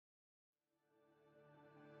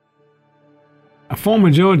A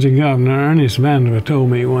former Georgia governor, Ernest Vandiver, told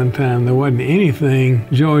me one time there wasn't anything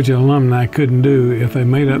Georgia alumni couldn't do if they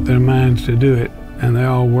made up their minds to do it, and they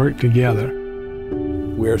all worked together.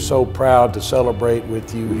 We're so proud to celebrate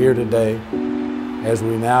with you here today as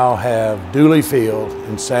we now have Dooley Field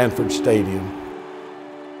and Sanford Stadium.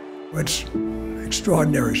 It's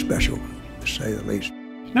extraordinary special, to say the least.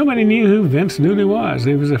 Nobody knew who Vince Dooley was.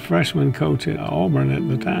 He was a freshman coach at Auburn at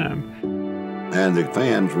the time. And the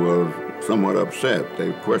fans were somewhat upset.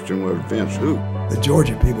 They questioned, was Vince who? The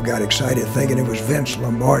Georgia people got excited thinking it was Vince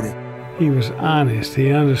Lombardi. He was honest.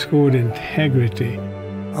 He underscored integrity.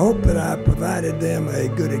 I hope that I provided them a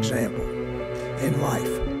good example in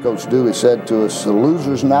life. Coach Dooley said to us, the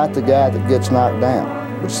loser's not the guy that gets knocked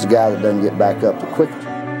down, but it's the guy that doesn't get back up the quickest.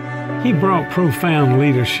 He brought profound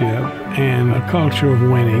leadership and a culture of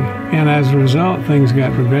winning, and as a result, things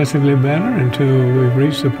got progressively better until we've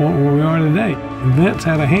reached the point where we are today. Vince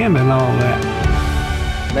had a hand in all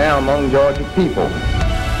that. Now among Georgia people,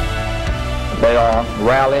 they are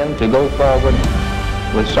rallying to go forward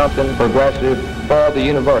with something progressive for the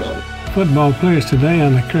university. Football players today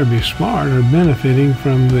under Kirby Smart are benefiting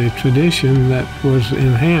from the tradition that was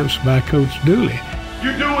enhanced by Coach Dooley.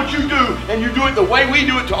 You do what you do, and you do it the way we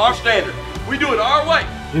do it to our standard. We do it our way.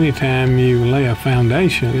 Anytime you lay a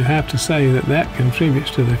foundation, you have to say that that contributes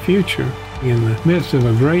to the future. In the midst of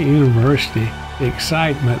a great university, the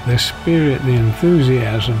excitement, the spirit, the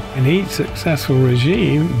enthusiasm, and each successful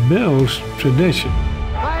regime builds tradition.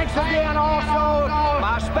 Thanks again also,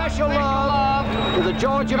 my special love to the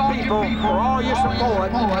Georgia people for all your support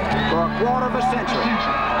for a quarter of a century.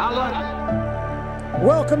 I love you.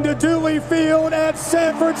 Welcome to Dooley Field at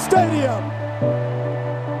Sanford Stadium.